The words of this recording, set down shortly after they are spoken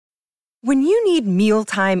When you need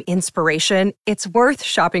mealtime inspiration, it's worth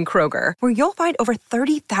shopping Kroger, where you'll find over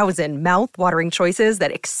 30,000 mouth-watering choices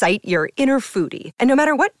that excite your inner foodie. And no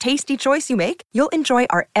matter what tasty choice you make, you'll enjoy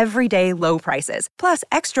our everyday low prices, plus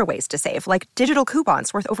extra ways to save, like digital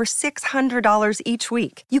coupons worth over $600 each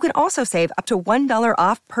week. You can also save up to $1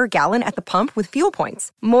 off per gallon at the pump with fuel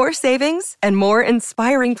points. More savings and more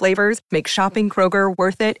inspiring flavors make shopping Kroger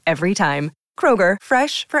worth it every time. Kroger,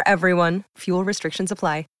 fresh for everyone. Fuel restrictions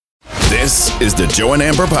apply. This is the Joe and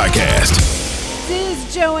Amber Podcast. This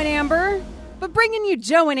is Joe and Amber, but bringing you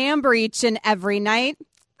Joe and Amber each and every night,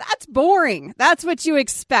 that's boring. That's what you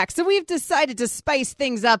expect. So we've decided to spice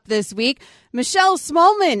things up this week. Michelle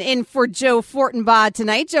Smallman in for Joe Fortenbaugh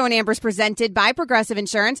tonight. Joe and Amber's presented by Progressive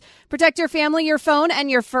Insurance. Protect your family, your phone,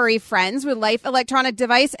 and your furry friends with life, electronic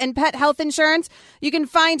device, and pet health insurance. You can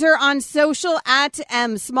find her on social at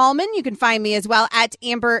M. Smallman. You can find me as well at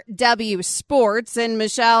Amber W. Sports. And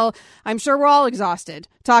Michelle, I'm sure we're all exhausted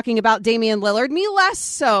talking about Damian Lillard. Me less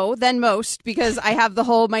so than most because I have the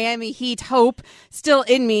whole Miami Heat hope still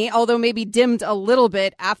in me, although maybe dimmed a little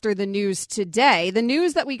bit after the news today. The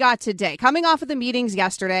news that we got today, coming off of the meetings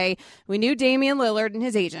yesterday, we knew Damian Lillard and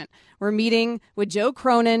his agent were meeting with Joe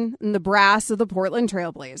Cronin and the brass of the Portland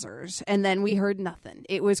Trail Blazers. And then we heard nothing.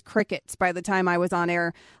 It was crickets by the time I was on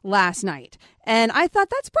air last night. And I thought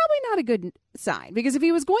that's probably not a good sign, because if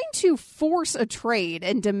he was going to force a trade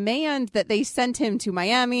and demand that they sent him to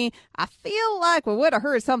Miami, I feel like we would have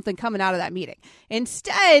heard something coming out of that meeting.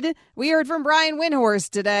 Instead, we heard from Brian Windhorst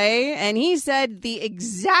today, and he said the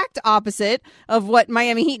exact opposite of what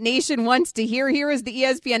Miami Heat Nation wants to hear. Here is the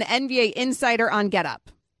ESPN NBA insider on Get Up.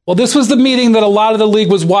 Well, this was the meeting that a lot of the league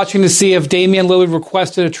was watching to see if Damian Lillard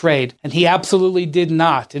requested a trade, and he absolutely did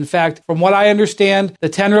not. In fact, from what I understand, the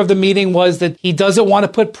tenor of the meeting was that he doesn't want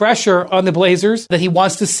to put pressure on the Blazers, that he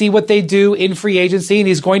wants to see what they do in free agency, and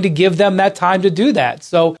he's going to give them that time to do that.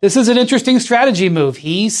 So this is an interesting strategy move.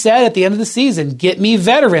 He said at the end of the season, get me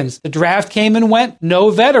veterans. The draft came and went, no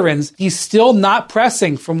veterans. He's still not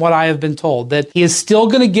pressing, from what I have been told, that he is still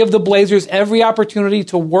going to give the Blazers every opportunity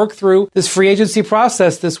to work through this free agency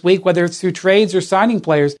process this week, whether it's through trades or signing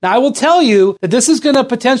players. Now, I will tell you that this is going to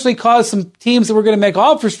potentially cause some teams that were going to make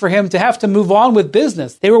offers for him to have to move on with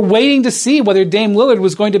business. They were waiting to see whether Dame Lillard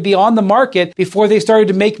was going to be on the market before they started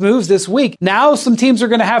to make moves this week. Now, some teams are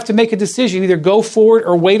going to have to make a decision, either go forward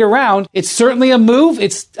or wait around. It's certainly a move.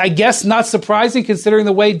 It's, I guess, not surprising considering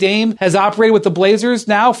the way Dame has operated with the Blazers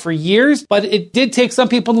now for years, but it did take some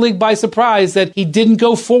people in the league by surprise that he didn't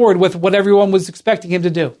go forward with what everyone was expecting him to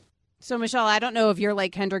do. So, Michelle, I don't know if you're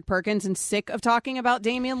like Kendrick Perkins and sick of talking about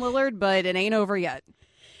Damian Lillard, but it ain't over yet.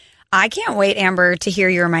 I can't wait, Amber, to hear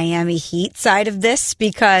your Miami Heat side of this,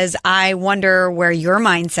 because I wonder where your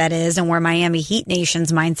mindset is and where Miami Heat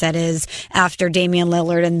Nation's mindset is after Damian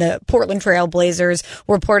Lillard and the Portland Trail Blazers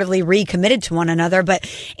reportedly recommitted to one another. But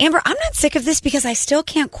Amber, I'm not sick of this because I still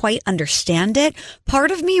can't quite understand it.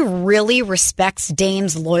 Part of me really respects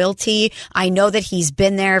Dame's loyalty. I know that he's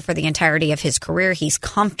been there for the entirety of his career. He's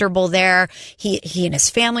comfortable there. He and his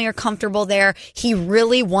family are comfortable there. He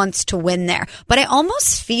really wants to win there. But I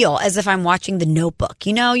almost feel as if I'm watching The Notebook.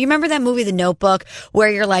 You know, you remember that movie, The Notebook,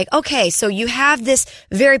 where you're like, okay, so you have this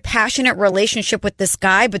very passionate relationship with this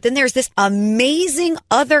guy, but then there's this amazing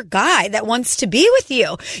other guy that wants to be with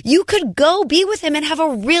you. You could go be with him and have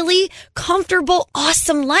a really comfortable,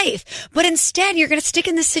 awesome life. But instead, you're going to stick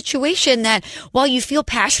in this situation that while you feel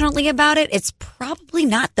passionately about it, it's probably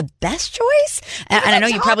not the best choice. And I know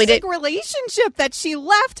you probably did. Relationship that she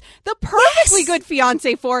left the perfectly good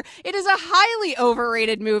fiance for. It is a highly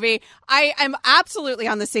overrated movie. I am absolutely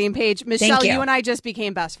on the same page. Michelle, you and I just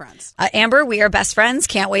became best friends. Amber, we are best friends.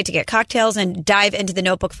 Can't wait to get cocktails and dive into The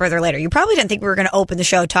Notebook further later. You probably didn't think we were going to open the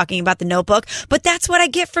show talking about The Notebook, but that's what I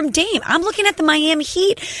get from Dame. I'm looking at the Miami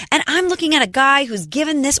Heat, and I'm looking at a guy who's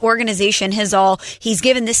given this organization his all. He's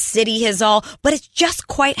given this city his all, but it just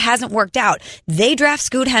quite hasn't worked out. They draft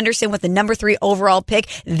Scoot Henderson with the number 3 overall pick.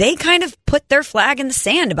 They kind of put their flag in the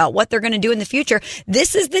sand about what they're going to do in the future.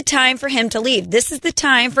 This is the time for him to leave. This is the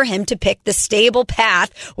time for him to pick the stable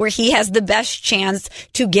path where he has the best chance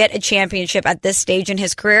to get a championship at this stage in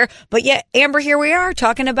his career. But yet, Amber, here we are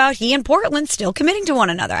talking about he and Portland still committing to one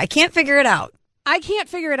another. I can't figure it out. I can't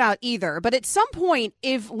figure it out either. But at some point,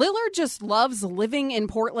 if Lillard just loves living in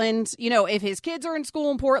Portland, you know, if his kids are in school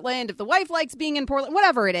in Portland, if the wife likes being in Portland,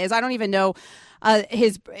 whatever it is, I don't even know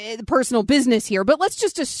his personal business here. But let's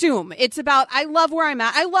just assume it's about, I love where I'm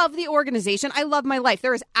at. I love the organization. I love my life.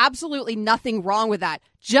 There is absolutely nothing wrong with that.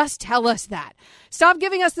 Just tell us that. Stop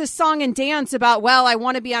giving us this song and dance about, well, I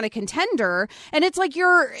want to be on a contender. And it's like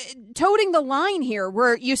you're toting the line here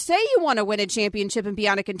where you say you want to win a championship and be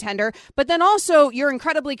on a contender, but then also you're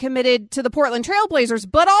incredibly committed to the Portland Trailblazers,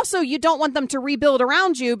 but also you don't want them to rebuild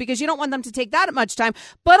around you because you don't want them to take that much time.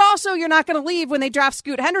 But also you're not going to leave when they draft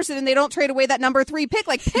Scoot Henderson and they don't trade away that number 3 pick.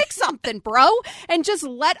 Like, pick something, bro, and just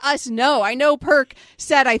let us know. I know Perk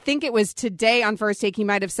said, I think it was today on First Take, he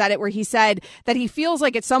might have said it, where he said that he feels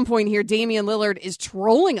like at some point here, Damian Lillard is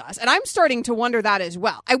trolling us. And I'm starting to wonder that as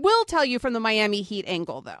well. I will tell you from the Miami Heat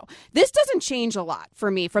angle, though, this doesn't change a lot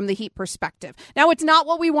for me from the Heat perspective. Now, it's not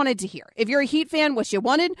what we wanted to hear. If you're a Heat fan, what you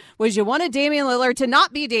wanted was you wanted Damian Lillard to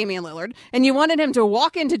not be Damian Lillard, and you wanted him to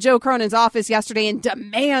walk into Joe Cronin's office yesterday and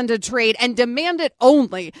demand a trade, and demand it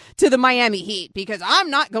only to the Miami Heat, because I'm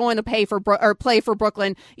not going to play for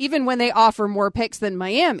Brooklyn even when they offer more picks than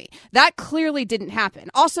Miami. That clearly didn't happen.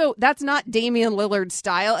 Also, that's not Damian Lillard's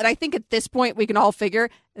style, and I think at this point we can all figure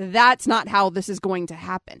that's not how this is going to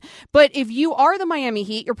happen. But if you are the Miami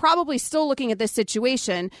Heat, you're probably still looking at this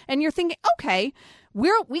situation and you're thinking, okay,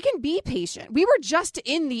 we can be patient. We were just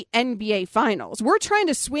in the NBA Finals. We're trying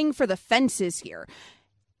to swing for the fences here.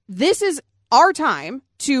 This is our time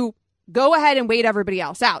to go ahead and wait everybody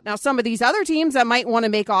else out. Now, some of these other teams that might want to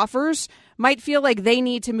make offers might feel like they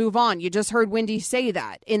need to move on. You just heard Wendy say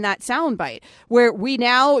that in that soundbite, where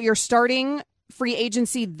you're starting free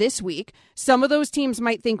agency this week. Some of those teams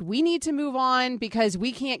might think we need to move on because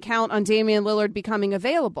we can't count on Damian Lillard becoming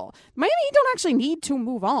available. Miami don't actually need to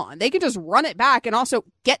move on. They can just run it back and also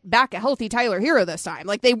get back a healthy Tyler Hero this time.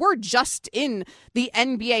 Like, they were just in the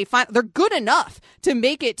NBA final. They're good enough to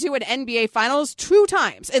make it to an NBA Finals 2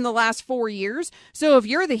 times in the last 4 years. So if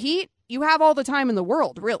you're the Heat, you have all the time in the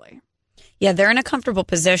world, really. Yeah, they're in a comfortable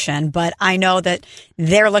position, but I know that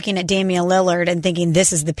they're looking at Damian Lillard and thinking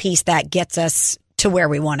this is the piece that gets us to where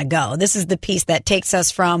we want to go. This is the piece that takes us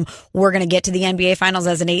from we're going to get to the NBA Finals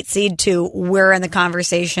as an 8 seed to we're in the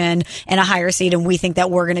conversation and a higher seed, and we think that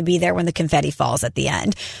we're going to be there when the confetti falls at the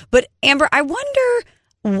end. But Amber, I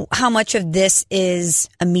wonder how much of this is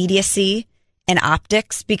immediacy and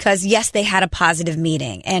optics, because yes, they had a positive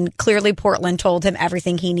meeting and clearly Portland told him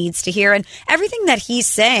everything he needs to hear, and everything that he's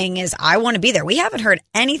saying is, I want to be there. We haven't heard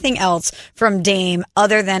anything else from Dame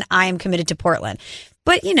other than I am committed to Portland.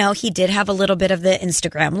 But, he did have a little bit of the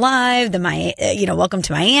Instagram Live, the Welcome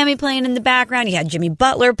to Miami playing in the background. You had Jimmy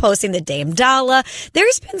Butler posting the Dame Dollar.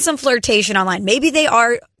 There's been some flirtation online. Maybe they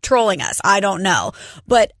are trolling us. I don't know.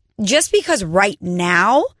 But just because right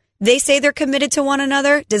now they say they're committed to one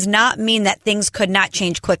another does not mean that things could not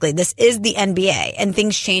change quickly. This is the NBA, and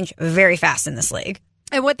things change very fast in this league.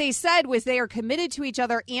 And what they said was they are committed to each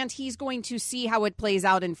other, and he's going to see how it plays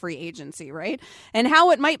out in free agency, right? And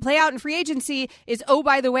how it might play out in free agency is, oh,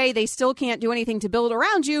 by the way, they still can't do anything to build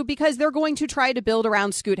around you because they're going to try to build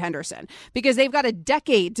around Scoot Henderson because they've got a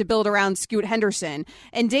decade to build around Scoot Henderson.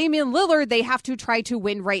 And Damian Lillard, they have to try to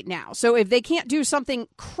win right now. So if they can't do something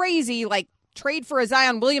crazy like trade for a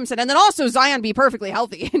Zion Williamson and then also Zion be perfectly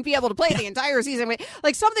healthy and be able to play the entire season,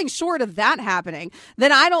 like something short of that happening,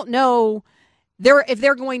 then I don't know if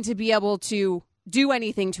they're going to be able to do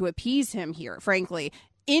anything to appease him here, frankly,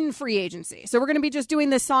 in free agency. So we're going to be just doing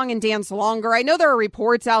this song and dance longer. I know there are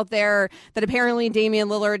reports out there that apparently Damian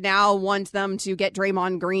Lillard now wants them to get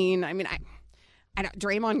Draymond Green. I mean, I don't,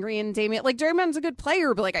 Draymond Green, Draymond's a good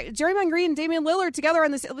player, but Draymond Green and Damian Lillard together on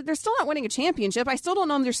this, they're still not winning a championship. I still don't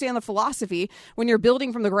understand the philosophy when you're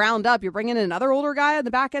building from the ground up. You're bringing in another older guy at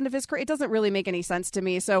the back end of his career. It doesn't really make any sense to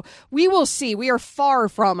me. So we will see. We are far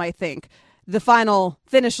from, I think, the final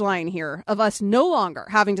finish line here of us no longer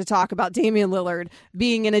having to talk about Damian Lillard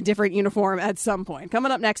being in a different uniform at some point.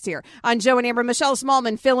 Coming up next here on Joe and Amber, Michelle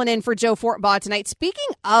Smallman filling in for Joe Fortbaugh tonight. Speaking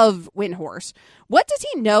of Windhorse, what does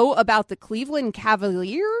he know about the Cleveland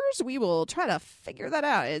Cavaliers? We will try to figure that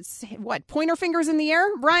out. It's pointer fingers in the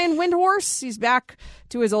air? Brian Windhorse, he's back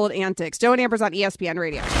to his old antics. Joe and Amber's on ESPN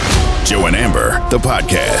Radio. Joe and Amber, the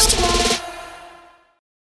podcast.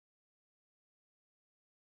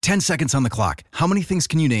 10 seconds on the clock. How many things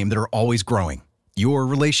can you name that are always growing? Your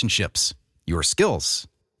relationships, your skills,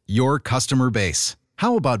 your customer base.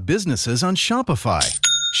 How about businesses on Shopify?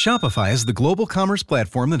 Shopify is the global commerce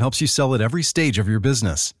platform that helps you sell at every stage of your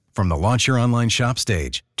business. From the launch your online shop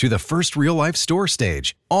stage to the first real life store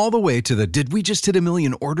stage, all the way to the did we just hit a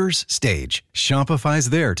million orders stage. Shopify's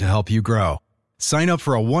there to help you grow. Sign up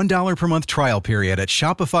for a $1 per month trial period at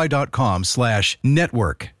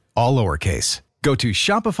shopify.com/network, all lowercase. Go to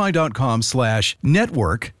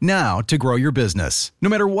shopify.com/network now to grow your business, no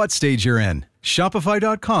matter what stage you're in.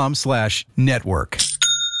 Shopify.com/network.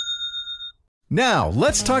 Now,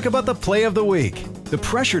 let's talk about the play of the week. The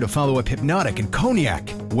pressure to follow up Hypnotic and Cognac,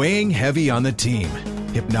 weighing heavy on the team.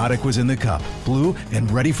 Hypnotic was in the cup, blue, and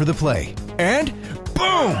ready for the play. And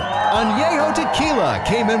boom! Añejo Tequila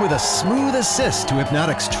came in with a smooth assist to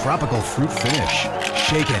Hypnotic's tropical fruit finish.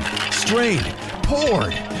 Shaken, strained,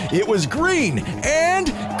 poured. It was green and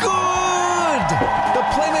good! The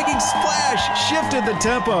playmaking splash shifted the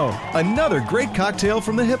tempo. Another great cocktail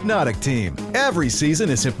from the Hypnotic team. Every season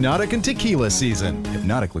is Hypnotic and Tequila season.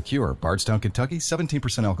 Hypnotic Liqueur, Bardstown, Kentucky,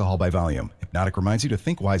 17% alcohol by volume. Hypnotic reminds you to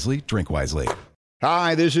think wisely, drink wisely.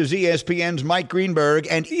 Hi, this is ESPN's Mike Greenberg,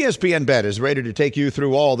 and ESPN Bet is ready to take you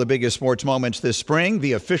through all the biggest sports moments this spring.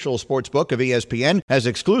 The official sports book of ESPN has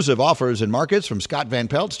exclusive offers and markets from Scott Van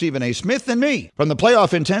Pelt, Stephen A. Smith, and me. From the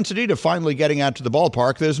playoff intensity to finally getting out to the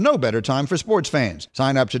ballpark, there's no better time for sports fans.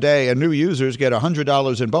 Sign up today, and new users get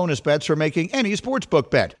 $100 in bonus bets for making any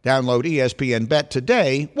sportsbook bet. Download ESPN Bet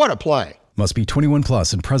today. What a play. Must be 21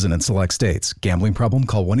 plus and present in select states. Gambling problem?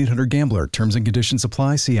 Call 1-800-GAMBLER. Terms and conditions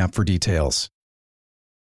apply. See app for details.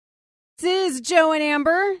 This is Joe and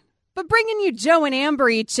Amber, but bringing you Joe and Amber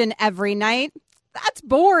each and every night, that's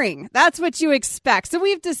boring. That's what you expect. So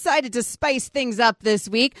we've decided to spice things up this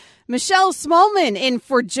week. Michelle Smallman in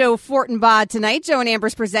for Joe Fortenbaugh tonight. Joe and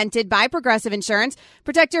Amber's presented by Progressive Insurance.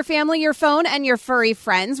 Protect your family, your phone, and your furry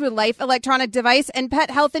friends with life, electronic device, and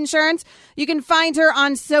pet health insurance. You can find her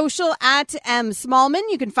on social at M. Smallman.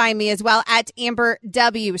 You can find me as well at Amber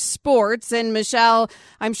W. Sports. And Michelle,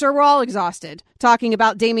 I'm sure we're all exhausted talking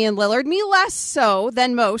about Damian Lillard. Me less so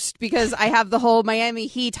than most because I have the whole Miami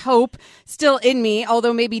Heat hope still in me,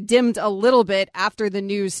 although maybe dimmed a little bit after the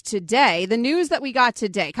news today. The news that we got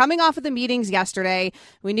today, coming off of the meetings yesterday,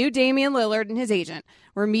 we knew Damian Lillard and his agent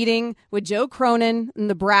were meeting with Joe Cronin and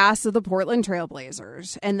the brass of the Portland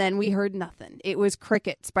Trailblazers. And then we heard nothing. It was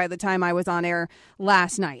crickets by the time I was on air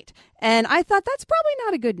last night. And I thought that's probably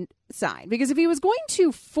not a good sign, because if he was going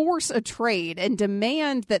to force a trade and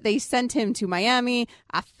demand that they sent him to Miami,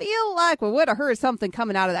 I feel like we would have heard something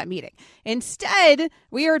coming out of that meeting. Instead,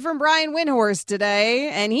 we heard from Brian Windhorst today,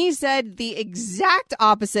 and he said the exact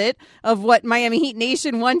opposite of what Miami Heat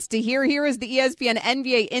Nation wants to hear. Here is the ESPN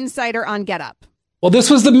NBA insider on Get Up. Well,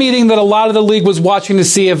 this was the meeting that a lot of the league was watching to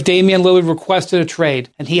see if Damian Lillard requested a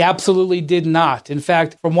trade, and he absolutely did not. In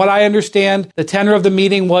fact, from what I understand, the tenor of the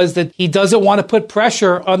meeting was that he doesn't want to put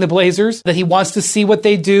pressure on the Blazers, that he wants to see what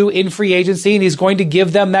they do in free agency, and he's going to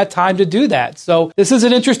give them that time to do that. So this is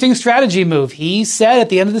an interesting strategy move. He said at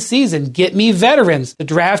the end of the season, get me veterans. The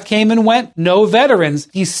draft came and went, no veterans.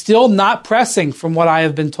 He's still not pressing, from what I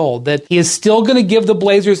have been told, that he is still going to give the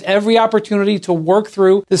Blazers every opportunity to work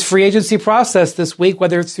through this free agency process this week,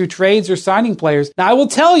 whether it's through trades or signing players. Now, I will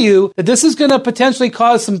tell you that this is going to potentially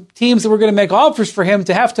cause some teams that were going to make offers for him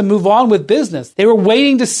to have to move on with business. They were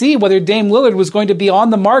waiting to see whether Dame Lillard was going to be on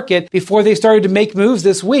the market before they started to make moves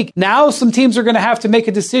this week. Now, some teams are going to have to make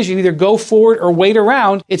a decision, either go forward or wait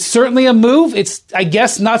around. It's certainly a move. It's, I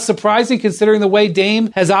guess, not surprising considering the way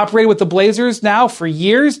Dame has operated with the Blazers now for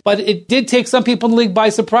years, but it did take some people in the league by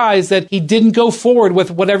surprise that he didn't go forward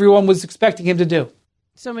with what everyone was expecting him to do.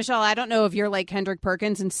 So, Michelle, I don't know if you're like Kendrick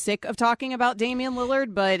Perkins and sick of talking about Damian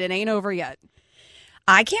Lillard, but it ain't over yet.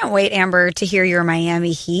 I can't wait, Amber, to hear your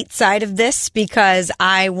Miami Heat side of this, because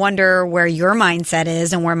I wonder where your mindset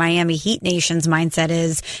is and where Miami Heat Nation's mindset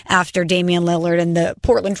is after Damian Lillard and the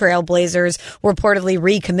Portland Trail Blazers reportedly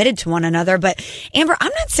recommitted to one another. But Amber,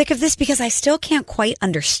 I'm not sick of this because I still can't quite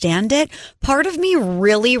understand it. Part of me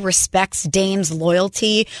really respects Dame's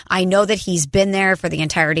loyalty. I know that he's been there for the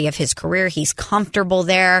entirety of his career. He's comfortable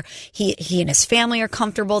there. He and his family are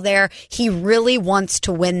comfortable there. He really wants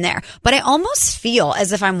to win there. But I almost feel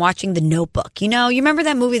as if I'm watching The Notebook. You know, you remember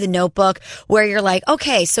that movie, The Notebook, where you're like,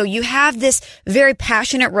 okay, so you have this very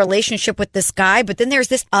passionate relationship with this guy, but then there's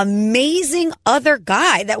this amazing other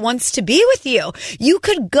guy that wants to be with you. You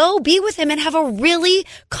could go be with him and have a really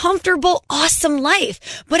comfortable, awesome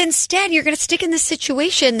life. But instead, you're going to stick in this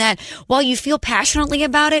situation that while you feel passionately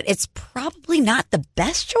about it, it's probably not the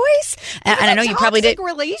best choice. And I know you probably did.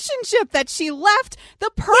 Relationship that she left the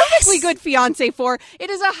perfectly good fiance for. It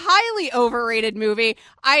is a highly overrated movie.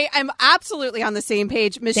 I am absolutely on the same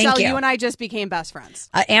page. Michelle, you and I just became best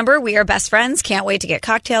friends. Amber, we are best friends. Can't wait to get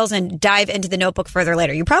cocktails and dive into The Notebook further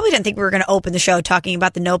later. You probably didn't think we were going to open the show talking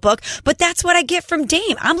about The Notebook, but that's what I get from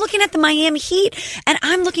Dame. I'm looking at the Miami Heat, and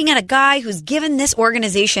I'm looking at a guy who's given this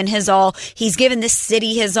organization his all. He's given this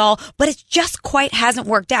city his all, but it just quite hasn't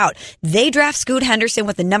worked out. They draft Scoot Henderson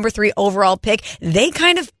with the number 3 overall pick. They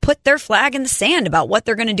kind of put their flag in the sand about what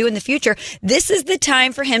they're going to do in the future. This is the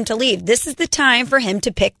time for him to leave. This is the time for him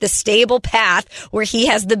to pick the stable path where he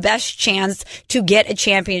has the best chance to get a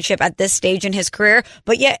championship at this stage in his career.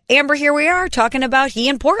 But yet, Amber, here we are talking about he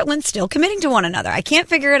and Portland still committing to one another. I can't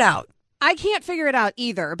figure it out. I can't figure it out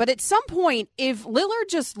either. But at some point, if Lillard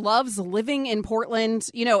just loves living in Portland,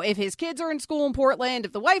 if his kids are in school in Portland,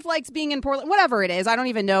 if the wife likes being in Portland, whatever it is, I don't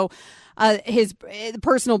even know his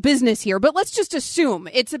personal business here. But let's just assume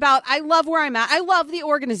it's about, I love where I'm at. I love the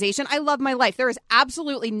organization. I love my life. There is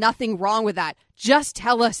absolutely nothing wrong with that. Just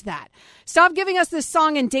tell us that. Stop giving us this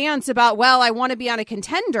song and dance about, well, I want to be on a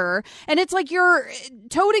contender. And it's like you're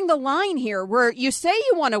toting the line here where you say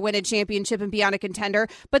you want to win a championship and be on a contender,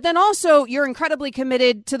 but then also you're incredibly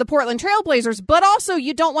committed to the Portland Trailblazers, but also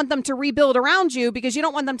you don't want them to rebuild around you because you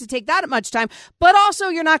don't want them to take that much time. But also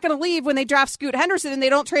you're not going to leave when they draft Scoot Henderson and they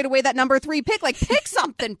don't trade away that number 3 pick. Like, pick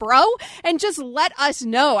something, bro, and just let us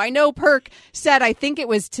know. I know Perk said, I think it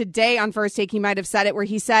was today on First Take, he might have said it, where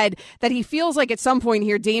he said that he feels like at some point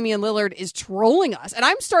here, Damian Lillard is trolling us. And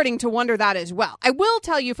I'm starting to wonder that as well. I will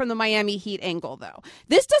tell you from the Miami Heat angle, though,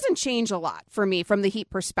 this doesn't change a lot for me from the Heat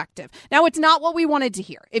perspective. Now, it's not what we wanted to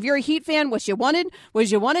hear. If you're a Heat fan, what you wanted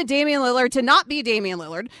was you wanted Damian Lillard to not be Damian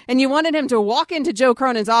Lillard, and you wanted him to walk into Joe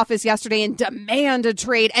Cronin's office yesterday and demand a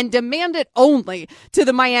trade, and demand it only to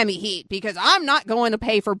the Miami Heat, because I'm not going to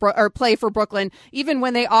play for Brooklyn, even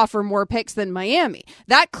when they offer more picks than Miami.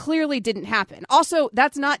 That clearly didn't happen. Also,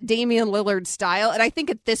 that's not Damian Lillard's style, and I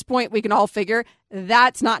think at this point we can all figure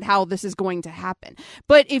that's not how this is going to happen.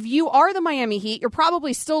 But if you are the Miami Heat, you're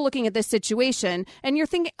probably still looking at this situation and you're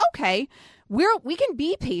thinking, okay, we can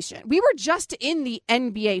be patient. We were just in the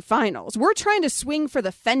NBA Finals. We're trying to swing for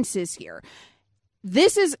the fences here.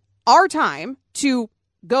 This is our time to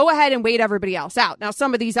go ahead and wait everybody else out. Now,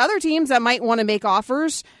 some of these other teams that might want to make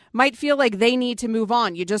offers might feel like they need to move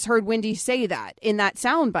on. You just heard Wendy say that in that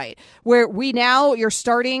soundbite, where you're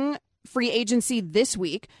starting free agency this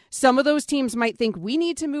week. Some of those teams might think we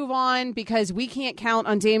need to move on because we can't count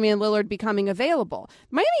on Damian Lillard becoming available.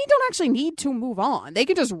 Miami don't actually need to move on. They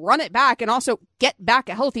can just run it back and also get back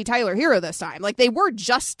a healthy Tyler Hero this time. Like, they were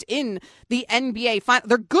just in the NBA final.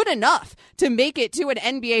 They're good enough to make it to an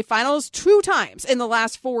NBA Finals 2 times in the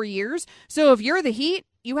last 4 years. So if you're the Heat,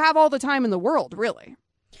 you have all the time in the world, really.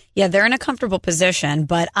 Yeah, they're in a comfortable position,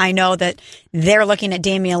 but I know that they're looking at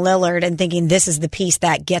Damian Lillard and thinking this is the piece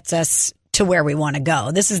that gets us to where we want to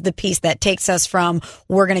go. This is the piece that takes us from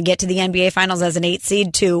we're going to get to the NBA Finals as an 8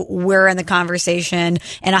 seed to we're in the conversation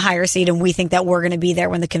and a higher seed, and we think that we're going to be there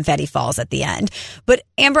when the confetti falls at the end. But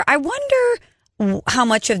Amber, I wonder how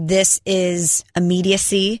much of this is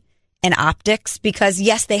immediacy and optics, because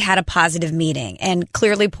yes, they had a positive meeting and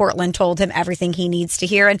clearly Portland told him everything he needs to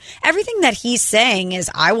hear, and everything that he's saying is,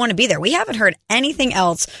 I want to be there. We haven't heard anything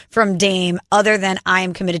else from Dame other than I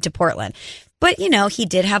am committed to Portland. But, he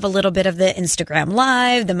did have a little bit of the Instagram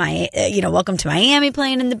Live, Welcome to Miami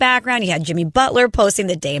playing in the background. You had Jimmy Butler posting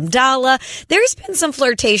the Dame Dollar. There's been some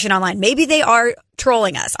flirtation online. Maybe they are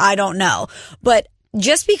trolling us. I don't know. But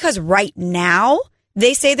just because right now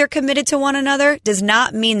they say they're committed to one another does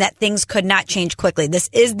not mean that things could not change quickly. This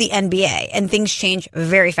is the NBA, and things change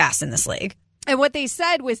very fast in this league. And what they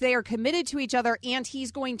said was they are committed to each other, and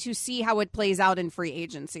he's going to see how it plays out in free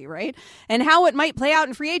agency, right? And how it might play out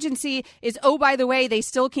in free agency is, oh, by the way, they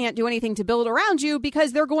still can't do anything to build around you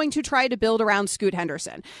because they're going to try to build around Scoot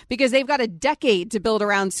Henderson, because they've got a decade to build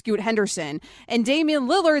around Scoot Henderson. And Damian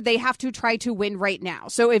Lillard, they have to try to win right now.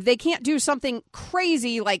 So if they can't do something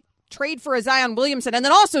crazy like trade for a Zion Williamson, and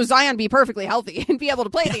then also Zion be perfectly healthy and be able to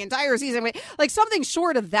play the entire season, like something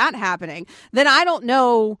short of that happening, then I don't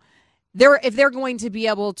know if they're going to be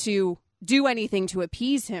able to do anything to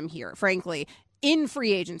appease him here, frankly, in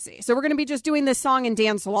free agency. So we're going to be just doing this song and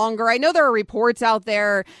dance longer. I know there are reports out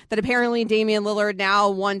there that apparently Damian Lillard now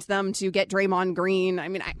wants them to get Draymond Green. I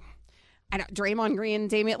mean, I know Draymond Green and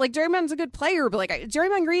Damian, Draymond's a good player, but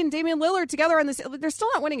Draymond Green and Damian Lillard together on this, they're still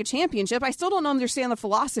not winning a championship. I still don't understand the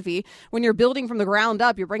philosophy when you're building from the ground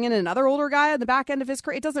up. You're bringing in another older guy on the back end of his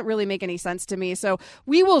career. It doesn't really make any sense to me. So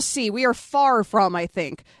we will see. We are far from, I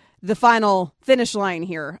think, the final finish line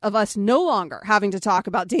here of us no longer having to talk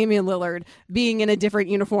about Damian Lillard being in a different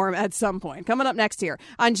uniform at some point. Coming up next here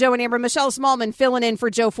on Joe and Amber, Michelle Smallman filling in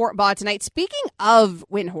for Joe Fortbaugh tonight. Speaking of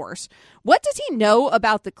Windhorse, what does he know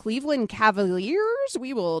about the Cleveland Cavaliers?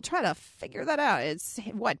 We will try to figure that out. It's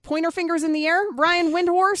pointer fingers in the air? Brian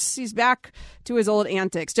Windhorse, he's back to his old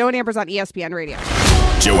antics. Joe and Amber's on ESPN Radio.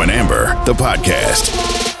 Joe and Amber, the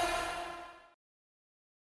podcast.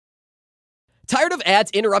 Tired of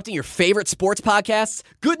ads interrupting your favorite sports podcasts?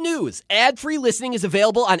 Good news! Ad-free listening is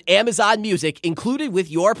available on Amazon Music, included with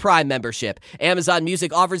your Prime membership. Amazon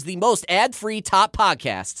Music offers the most ad-free top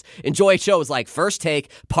podcasts. Enjoy shows like First Take,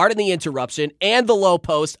 Pardon the Interruption, and The Low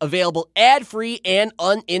Post, available ad-free and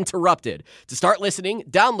uninterrupted. To start listening,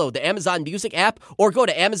 download the Amazon Music app or go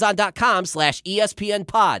to amazon.com/ESPN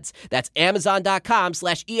Pods. That's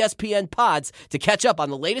amazon.com/ESPN Pods to catch up on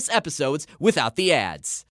the latest episodes without the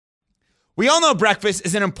ads. We all know breakfast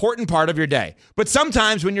is an important part of your day, but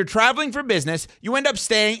sometimes when you're traveling for business, you end up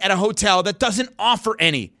staying at a hotel that doesn't offer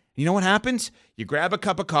any. You know what happens? You grab a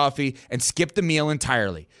cup of coffee and skip the meal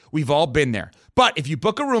entirely. We've all been there. But if you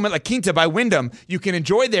book a room at La Quinta by Wyndham, you can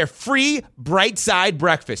enjoy their free Bright Side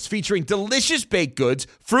breakfast featuring delicious baked goods,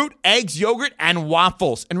 fruit, eggs, yogurt, and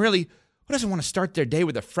waffles. And really, who doesn't want to start their day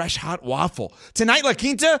with a fresh, hot waffle? Tonight, La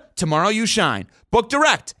Quinta, tomorrow you shine. Book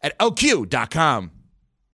direct at lq.com.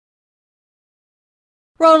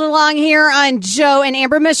 Rolling along here on Joe and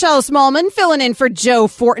Amber. Michelle Smallman filling in for Joe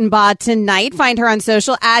Fortenbaugh tonight. Find her on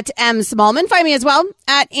social at M Smallman. Find me as well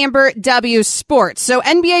at Amber W Sports. So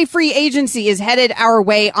NBA free agency is headed our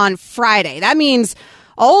way on Friday. That means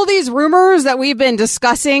all these rumors that we've been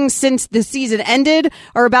discussing since the season ended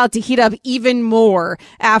are about to heat up even more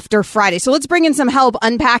after Friday. So let's bring in some help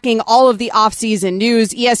unpacking all of the offseason news.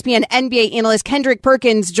 ESPN NBA analyst Kendrick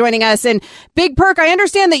Perkins joining us. And Big Perk, I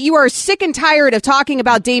understand that you are sick and tired of talking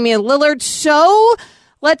about Damian Lillard. So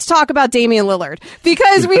let's talk about Damian Lillard,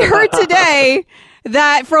 because we heard today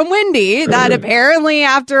that from Wendy, that apparently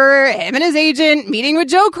after him and his agent meeting with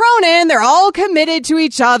Joe Cronin, they're all committed to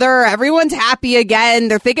each other. Everyone's happy again.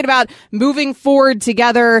 They're thinking about moving forward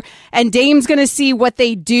together, and Dame's going to see what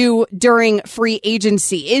they do during free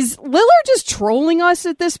agency. Is Lillard just trolling us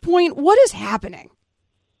at this point? What is happening?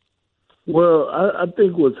 Well, I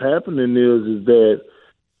think what's happening is that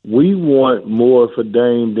we want more for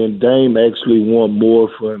Dame than Dame actually want more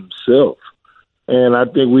for himself. And I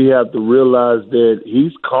think we have to realize that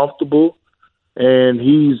he's comfortable and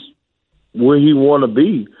he's where he want to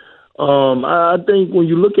be. I think when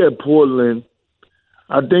you look at Portland,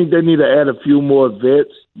 I think they need to add a few more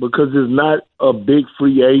vets, because it's not a big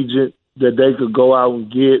free agent that they could go out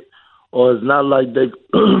and get, or it's not like they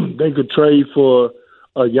could trade for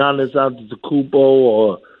a Giannis Antetokounmpo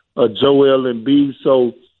or a Joel Embiid.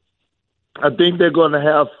 So I think they're going to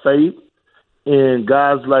have faith and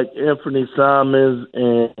guys like Anthony Simons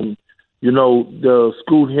and, the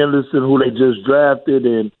Scoot Henderson, who they just drafted,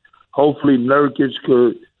 and hopefully Nurkic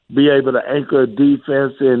could be able to anchor a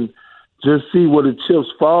defense and just see where the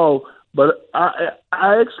chips fall. But I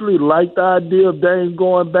actually like the idea of Dame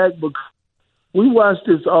going back, because we watched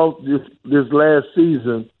this last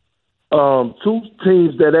season. Two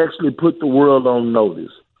teams that actually put the world on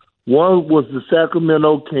notice. One was the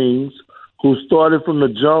Sacramento Kings, who started from the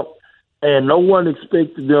jump, and no one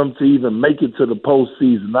expected them to even make it to the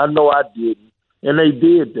postseason. I know I didn't, and they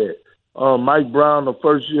did that. Mike Brown, the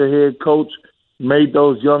first-year head coach, made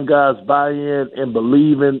those young guys buy in and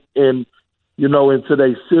believe in into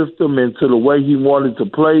their system, into the way he wanted to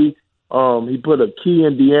play. He put a key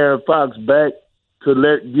in De'Aaron Fox back to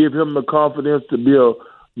give him the confidence to be a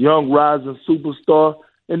young rising superstar.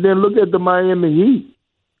 And then look at the Miami Heat.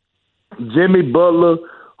 Jimmy Butler,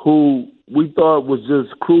 who we thought was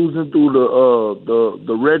just cruising through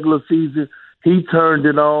the regular season, he turned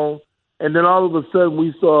it on. And then all of a sudden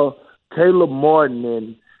we saw Caleb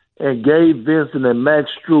Martin and Gabe Vincent and Max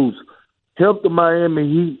Strus help the Miami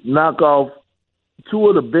Heat knock off two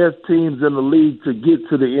of the best teams in the league to get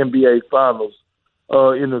to the NBA Finals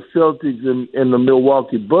in the Celtics and the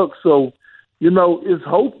Milwaukee Bucks. So, it's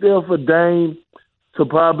hope there for Dame to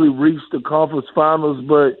probably reach the conference finals,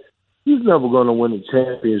 but he's never going to win a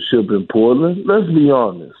championship in Portland. Let's be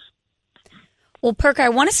honest. Well, Perk, I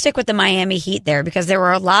want to stick with the Miami Heat there, because there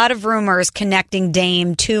were a lot of rumors connecting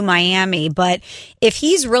Dame to Miami. But if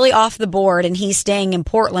he's really off the board and he's staying in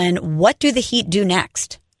Portland, what do the Heat do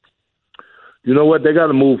next? You know what? They got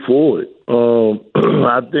to move forward.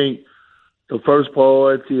 I think the first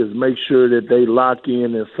priority is make sure that they lock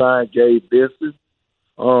in and sign Gabe Vincent.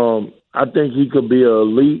 I think he could be an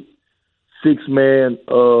elite six-man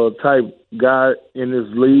type guy in this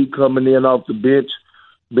league, coming in off the bench,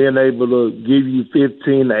 being able to give you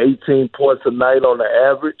 15 to 18 points a night on the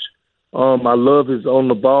average. I love his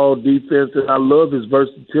on-the-ball defense, and I love his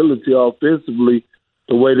versatility offensively,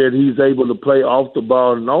 the way that he's able to play off the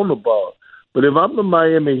ball and on the ball. But if I'm the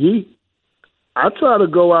Miami Heat, I try to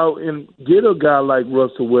go out and get a guy like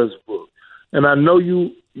Russell Westbrook. And I know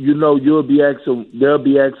they'll be asking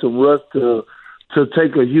Russ to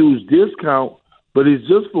take a huge discount, but it's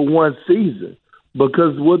just for one season.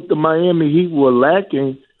 because what the Miami Heat were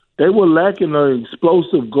lacking, they were lacking an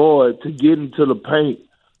explosive guard to get into the paint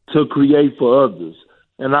to create for others.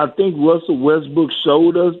 And I think Russell Westbrook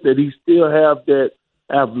showed us that he still have that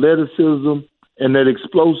athleticism and that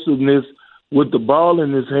explosiveness with the ball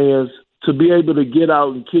in his hands to be able to get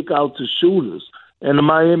out and kick out to shooters. And the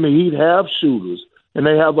Miami Heat have shooters, and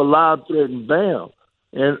they have a live threat in Bam.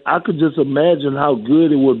 And I could just imagine how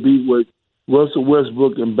good it would be with Russell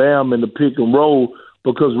Westbrook and Bam in the pick and roll,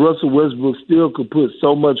 because Russell Westbrook still could put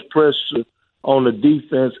so much pressure on the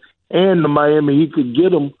defense, and the Miami Heat could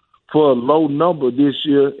get them for a low number this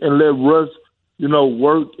year and let Russ,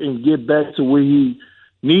 work and get back to where he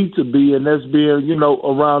needs to be, and that's being,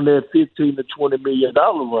 around that $15 to $20 million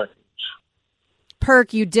range.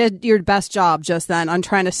 Perk, you did your best job just then on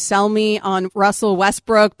trying to sell me on Russell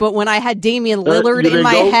Westbrook, but when I had Damian Lillard in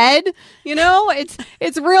my head,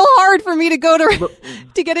 it's real hard for me to go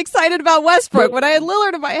to get excited about Westbrook when I had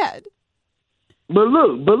Lillard in my head. But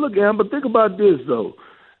look, Amber, think about this though.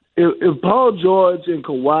 If Paul George and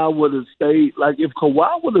Kawhi would have stayed, if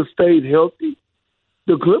Kawhi would have stayed healthy,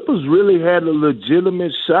 the Clippers really had a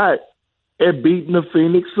legitimate shot at beating the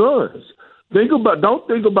Phoenix Suns. Don't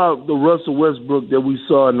think about the Russell Westbrook that we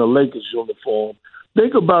saw in the Lakers uniform.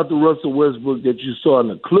 Think about the Russell Westbrook that you saw in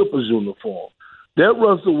the Clippers uniform. That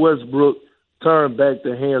Russell Westbrook turned back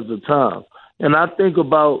the hands of time. And I think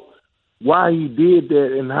about why he did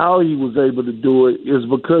that and how he was able to do it is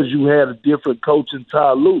because you had a different coach in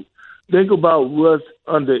Ty Lue. Think about Russ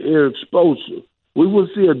under Eric Spoelstra. We will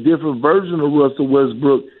see a different version of Russell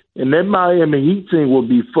Westbrook, and that Miami Heat team will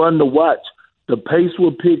be fun to watch. The pace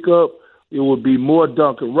will pick up. It would be more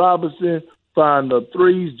Duncan Robinson, find the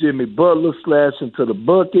threes, Jimmy Butler slash into the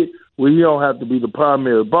bucket where he don't have to be the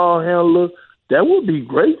primary ball handler. That would be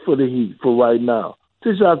great for the Heat for right now.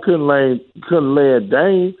 Since y'all couldn't land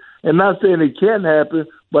Dame, and not saying it can't happen,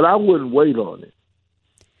 but I wouldn't wait on it.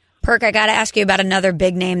 Perk, I got to ask you about another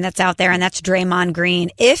big name that's out there, and that's Draymond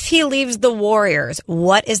Green. If he leaves the Warriors,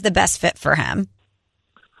 what is the best fit for him?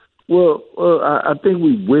 Well, I think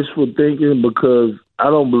we wishful thinking because I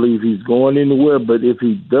don't believe he's going anywhere. But if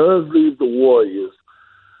he does leave the Warriors,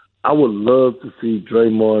 I would love to see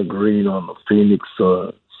Draymond Green on the Phoenix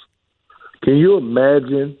Suns. Can you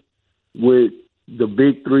imagine with the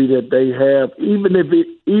big three that they have, even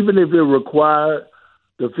if it required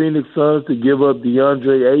the Phoenix Suns to give up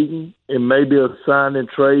DeAndre Ayton and maybe a sign and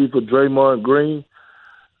trade for Draymond Green,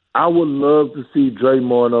 I would love to see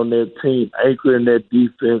Draymond on that team, anchoring that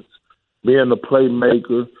defense, being a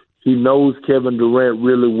playmaker. He knows Kevin Durant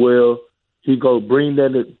really well. He go bring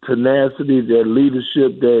that tenacity, that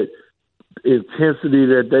leadership, that intensity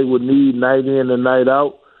that they would need night in and night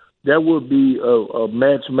out. That would be a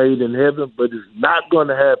match made in heaven, but it's not going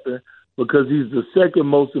to happen because he's the second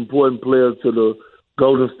most important player to the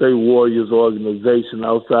Golden State Warriors organization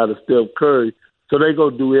outside of Steph Curry. So they're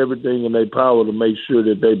going to do everything in their power to make sure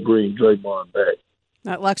that they bring Draymond back.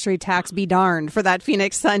 That luxury tax be darned for that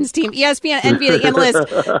Phoenix Suns team. ESPN NBA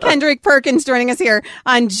analyst Kendrick Perkins joining us here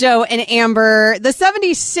on Joe and Amber. The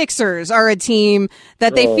 76ers are a team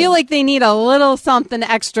that they feel like they need a little something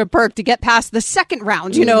extra, Perk, to get past the second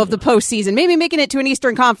round, of the postseason. Maybe making it to an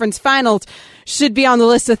Eastern Conference Finals should be on the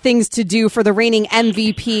list of things to do for the reigning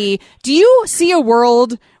MVP. Do you see a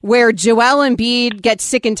world where Joel Embiid gets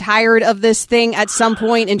sick and tired of this thing at some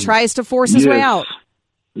point and tries to force his way out?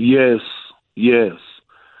 Yes.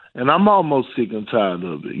 And I'm almost sick and tired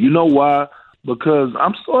of it. You know why? Because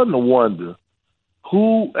I'm starting to wonder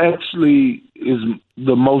who actually is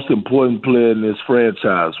the most important player in this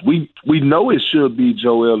franchise. We know it should be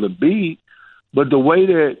Joel Embiid, but the way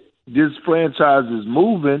that this franchise is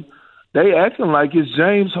moving, they acting like it's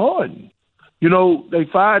James Harden. They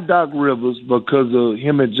fired Doc Rivers because of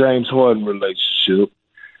him and James Harden relationship.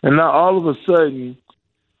 And now all of a sudden,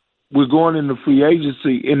 we're going into free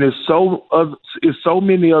agency, and it's so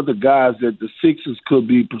many other guys that the Sixers could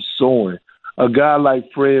be pursuing. A guy like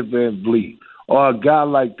Fred VanVleet or a guy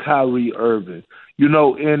like Kyrie Irving.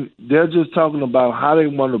 And they're just talking about how they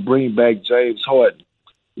want to bring back James Harden.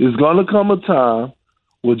 It's going to come a time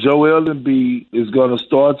where Joel Embiid is going to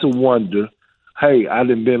start to wonder, hey, I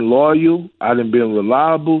done been loyal, I done been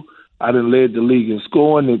reliable, I done led the league in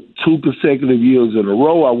scoring in 2 consecutive years in a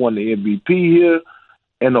row. I won the MVP here.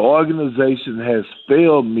 And the organization has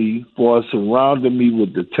failed me for surrounding me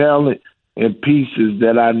with the talent and pieces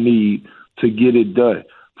that I need to get it done.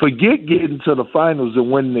 Forget getting to the finals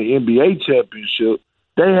and winning the NBA championship.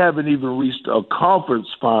 They haven't even reached a conference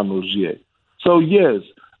finals yet. So, yes,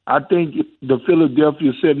 I think the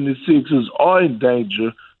Philadelphia 76ers are in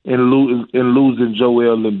danger in losing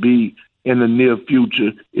Joel Embiid in the near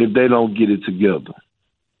future if they don't get it together.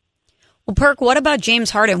 Well, Perk, what about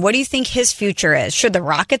James Harden? What do you think his future is? Should the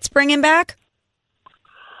Rockets bring him back?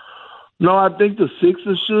 No, I think the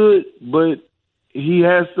Sixers should, but he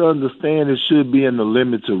has to understand it should be in a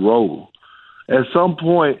limited role. At some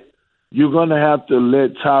point, you're going to have to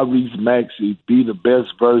let Tyrese Maxey be the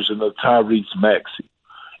best version of Tyrese Maxey.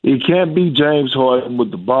 It can't be James Harden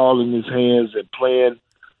with the ball in his hands and playing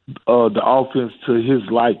the offense to his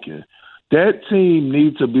liking. That team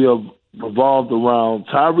needs to be revolved around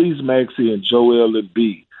Tyrese Maxey and Joel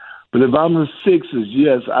Embiid. But if I'm the Sixers,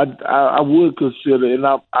 yes, I would consider, and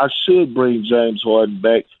I should bring James Harden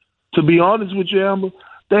back. To be honest with you, Amber,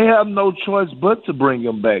 they have no choice but to bring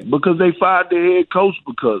him back because they fired their head coach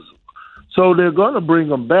because of him. So they're going to bring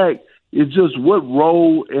him back. It's just what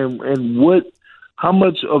role and what, how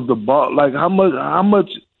much of the ball, like how much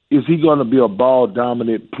is he going to be a ball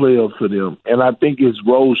dominant player for them? And I think his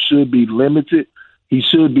role should be limited. He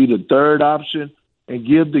should be the third option and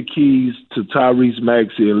give the keys to Tyrese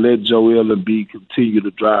Maxey and let Joel Embiid continue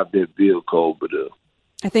to drive that vehicle over there.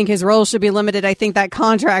 I think his role should be limited. I think that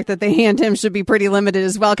contract that they hand him should be pretty limited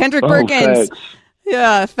as well. Kendrick Perkins. Facts.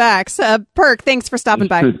 Yeah, facts. Perk, thanks for stopping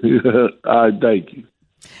by. All right, thank you.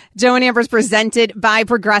 Joe and Amber is presented by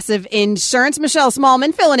Progressive Insurance. Michelle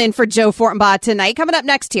Smallman filling in for Joe Fortenbaugh tonight. Coming up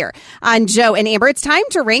next here on Joe and Amber, it's time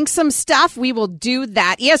to rank some stuff. We will do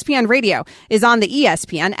that. ESPN Radio is on the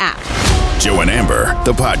ESPN app. Joe and Amber,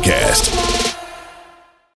 the podcast.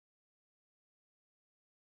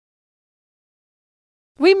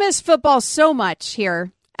 We miss football so much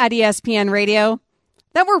here at ESPN Radio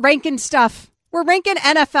that we're ranking stuff. We're ranking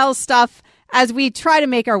NFL stuff as we try to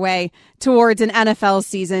make our way towards an NFL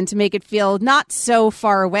season to make it feel not so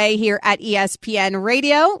far away here at ESPN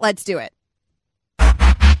Radio. Let's do it.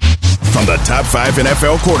 From the top 5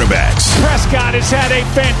 NFL quarterbacks. Prescott has had a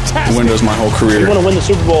fantastic windows my whole career. You want to win the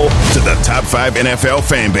Super Bowl. To the top 5 NFL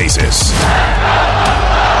fan bases.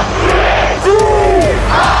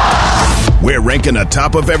 We're ranking the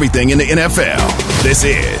top of everything in the NFL. This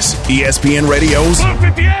is ESPN Radio's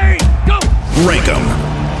 58, go! Rank 'em.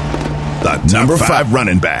 The number 5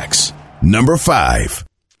 running backs. Number 5.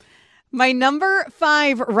 My number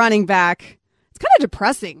 5 running back. It's kind of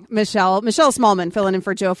depressing, Michelle Smallman filling in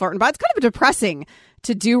for Joe Fortenbaugh. It's kind of depressing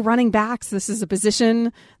to do running backs. This is a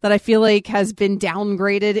position that I feel like has been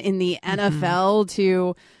downgraded in the NFL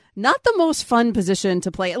to not the most fun position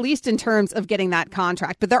to play, at least in terms of getting that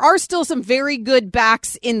contract. But there are still some very good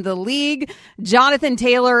backs in the league. Jonathan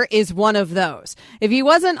Taylor is one of those. If he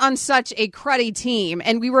wasn't on such a cruddy team,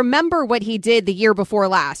 and we remember what he did the year before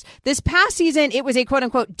last, this past season, it was a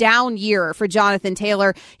quote-unquote down year for Jonathan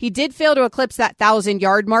Taylor. He did fail to eclipse that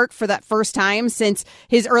 1,000-yard mark for that first time since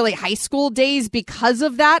his early high school days. Because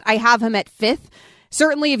of that, I have him at 5th.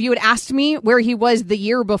 Certainly, if you had asked me where he was the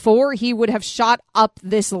year before, he would have shot up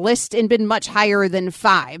this list and been much higher than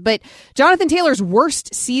 5. But Jonathan Taylor's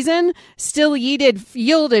worst season still yielded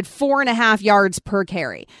 4.5 yards per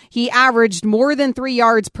carry. He averaged more than 3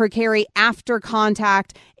 yards per carry after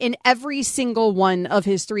contact in every single one of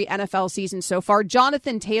his 3 NFL seasons so far.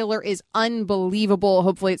 Jonathan Taylor is unbelievable.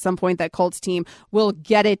 Hopefully, at some point, that Colts team will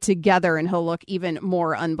get it together and he'll look even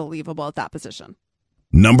more unbelievable at that position.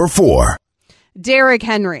 Number 4. Derrick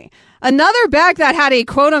Henry, another back that had a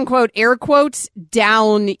quote-unquote, air quotes,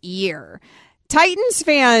 down year. Titans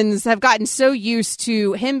fans have gotten so used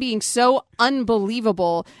to him being so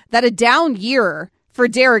unbelievable that a down year for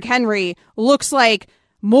Derrick Henry looks like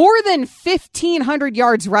more than 1,500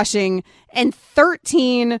 yards rushing and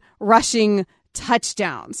 13 rushing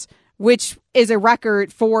touchdowns, which is a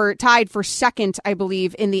record tied for second, I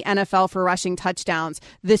believe, in the NFL for rushing touchdowns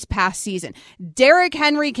this past season. Derrick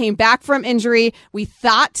Henry came back from injury. We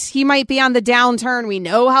thought he might be on the downturn. We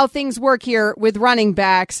know how things work here with running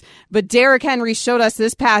backs, but Derrick Henry showed us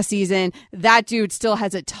this past season that dude still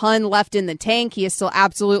has a ton left in the tank. He is still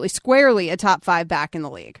absolutely squarely a top 5 back in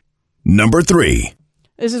the league. Number 3.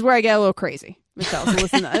 This is where I get a little crazy, Michelle. So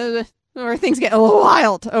listen, where things get a little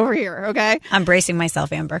wild over here, okay? I'm bracing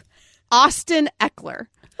myself, Amber. Austin Eckler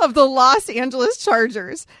of the Los Angeles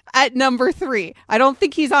Chargers at number 3. I don't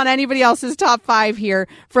think he's on anybody else's top 5 here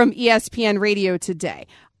from ESPN Radio today.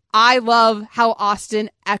 I love how Austin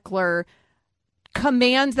Eckler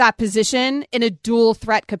commands that position in a dual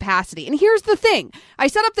threat capacity. And here's the thing. I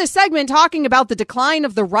set up this segment talking about the decline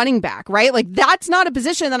of the running back, right? Like, that's not a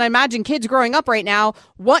position that I imagine kids growing up right now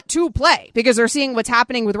want to play because they're seeing what's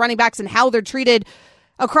happening with running backs and how they're treated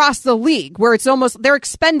across the league where it's almost they're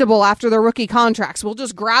expendable after their rookie contracts. We'll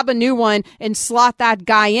just grab a new one and slot that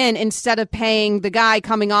guy in instead of paying the guy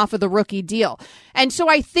coming off of the rookie deal. And so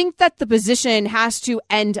I think that the position has to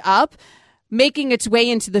end up making its way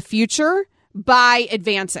into the future by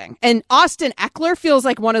advancing. And Austin Eckler feels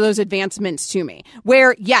like one of those advancements to me,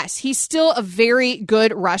 where yes, he's still a very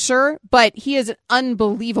good rusher, but he is an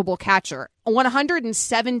unbelievable catcher.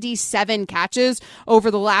 177 catches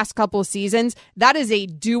over the last couple of seasons. That is a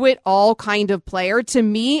do-it-all kind of player. To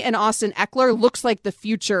me, and Austin Eckler looks like the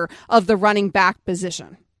future of the running back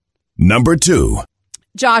position. Number 2.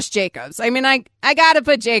 Josh Jacobs. I mean, I got to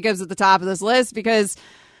put Jacobs at the top of this list because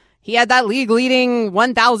he had that league-leading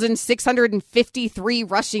 1,653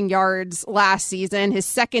 rushing yards last season, his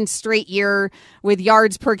second straight year with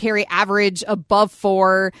yards per carry average above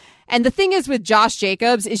 4. And the thing is with Josh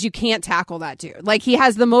Jacobs is you can't tackle that dude. Like, he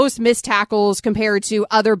has the most missed tackles compared to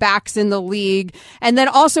other backs in the league. And then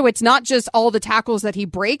also it's not just all the tackles that he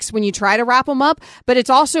breaks when you try to wrap him up, but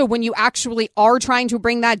it's also when you actually are trying to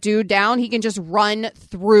bring that dude down, he can just run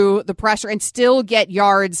through the pressure and still get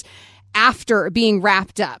yards after being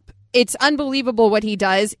wrapped up. It's unbelievable what he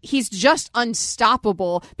does. He's just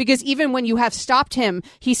unstoppable because even when you have stopped him,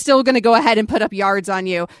 he's still going to go ahead and put up yards on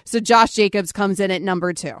you. So Josh Jacobs comes in at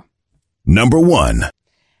number 2. Number 1.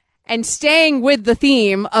 And staying with the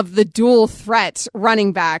theme of the dual threat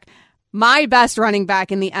running back, my best running back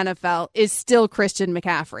in the NFL is still Christian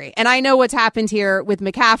McCaffrey. And I know what's happened here with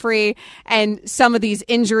McCaffrey and some of these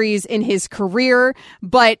injuries in his career,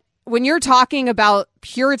 but when you're talking about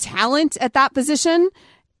pure talent at that position,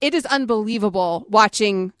 it is unbelievable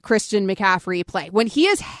watching Christian McCaffrey play. When he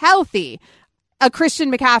is healthy, a Christian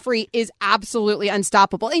McCaffrey is absolutely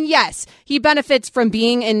unstoppable. And yes, he benefits from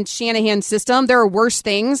being in Shanahan's system. There are worse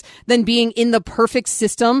things than being in the perfect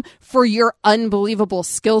system for your unbelievable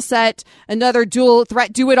skill set. Another dual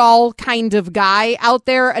threat, do-it-all kind of guy out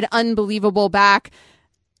there, an unbelievable back.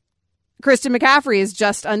 Christian McCaffrey is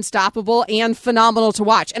just unstoppable and phenomenal to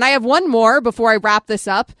watch. And I have one more before I wrap this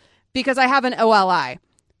up because I have an OLI.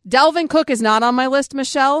 Delvin Cook is not on my list,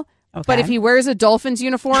 Michelle. Okay. But if he wears a Dolphins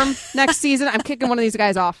uniform next season, I'm kicking one of these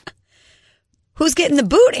guys off. Who's getting the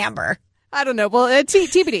boot, Amber? I don't know. Well,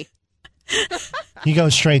 TBD. He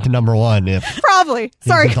goes straight to number 1. Probably.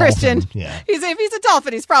 Sorry, Christian. Yeah. If he's a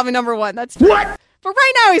Dolphin, he's probably number 1. That's true. What? But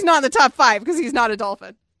right now, he's not in the top 5 because he's not a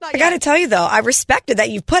Dolphin. I got to tell you, though, I respected that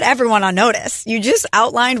you've put everyone on notice. You just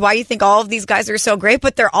outlined why you think all of these guys are so great,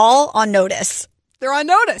 but they're all on notice. They're on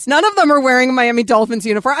notice. None of them are wearing a Miami Dolphins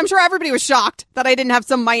uniform. I'm sure everybody was shocked that I didn't have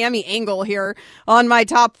some Miami angle here on my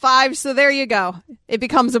top 5. So there you go. It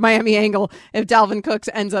becomes a Miami angle if Dalvin Cook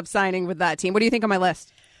ends up signing with that team. What do you think on my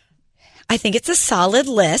list? I think it's a solid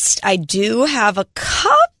list. I do have a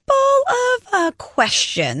couple of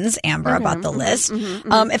questions, Amber, about the list. If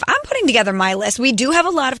I'm putting together my list, we do have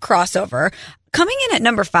a lot of crossover. Coming in at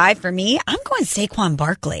number 5 for me, I'm going Saquon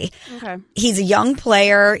Barkley. Okay. He's a young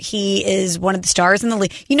player. He is one of the stars in the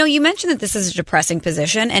league. You know, you mentioned that this is a depressing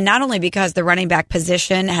position, and not only because the running back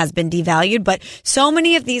position has been devalued, but so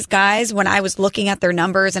many of these guys, when I was looking at their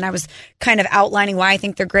numbers and I was kind of outlining why I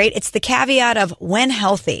think they're great, it's the caveat of when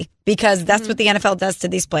healthy. Because that's what the NFL does to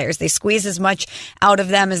these players. They squeeze as much out of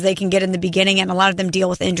them as they can get in the beginning, and a lot of them deal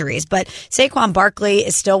with injuries. But Saquon Barkley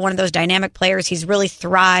is still one of those dynamic players. He's really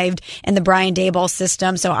thrived in the Brian Daboll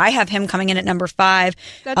system. So I have him coming in at number 5.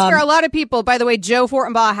 That's for a lot of people. By the way, Joe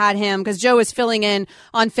Fortenbaugh had him because Joe is filling in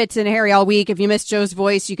on Fitz and Harry all week. If you missed Joe's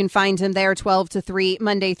voice, you can find him there 12 to 3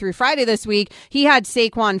 Monday through Friday this week. He had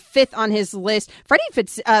Saquon 5th on his list.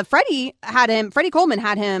 Freddie Coleman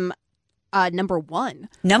had him number 1.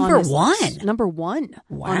 Number 1? Number 1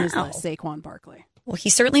 wow. on his list, Saquon Barkley. Well, he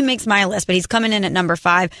certainly makes my list, but he's coming in at number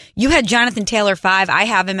 5. You had Jonathan Taylor 5. I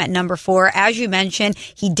have him at number 4. As you mentioned,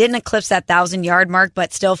 he didn't eclipse that 1,000-yard mark,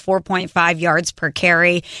 but still 4.5 yards per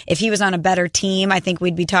carry. If he was on a better team, I think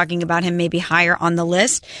we'd be talking about him maybe higher on the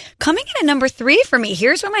list. Coming in at number 3 for me,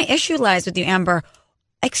 here's where my issue lies with you, Amber.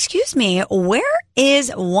 Excuse me, where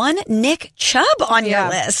is one Nick Chubb on your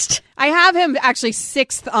list? I have him actually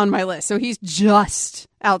 6th on my list, so he's just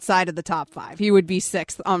outside of the top 5. He would be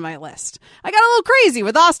 6th on my list. I got a little crazy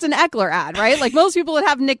with Austin Eckler ad, right? Like most people would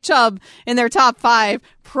have Nick Chubb in their top 5,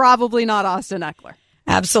 probably not Austin Eckler.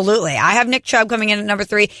 Absolutely. I have Nick Chubb coming in at number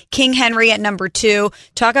 3, King Henry at number 2.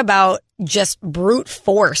 Talk about just brute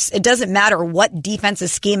force. It doesn't matter what defensive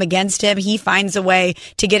scheme against him. He finds a way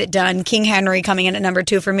to get it done. King Henry coming in at number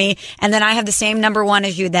 2 for me. And then I have the same number 1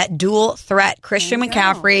 as you, that dual threat, Christian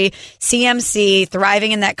McCaffrey, CMC,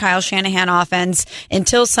 thriving in that Kyle Shanahan offense.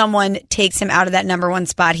 Until someone takes him out of that number 1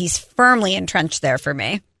 spot, he's firmly entrenched there for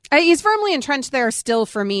me. He's firmly entrenched there still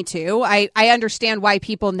for me, too. I understand why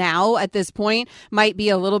people now at this point might be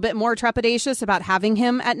a little bit more trepidatious about having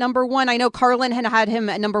him at number 1. I know Carlin had him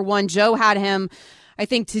at number 1. Joe had him, I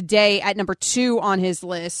think, today at number 2 on his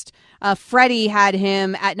list. Freddie had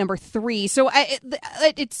him at number 3. So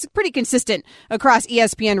it's pretty consistent across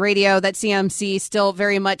ESPN radio that CMC still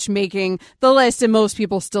very much making the list and most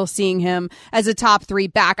people still seeing him as a top 3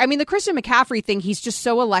 back. I mean, the Christian McCaffrey thing, he's just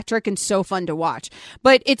so electric and so fun to watch.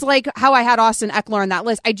 But it's like how I had Austin Eckler on that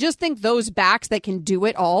list. I just think those backs that can do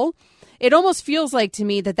it all, it almost feels like to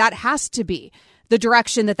me that has to be the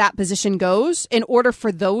direction that position goes in order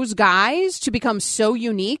for those guys to become so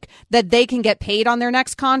unique that they can get paid on their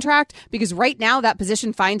next contract, because right now that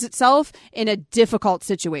position finds itself in a difficult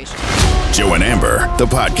situation. Joe and Amber, the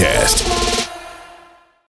podcast.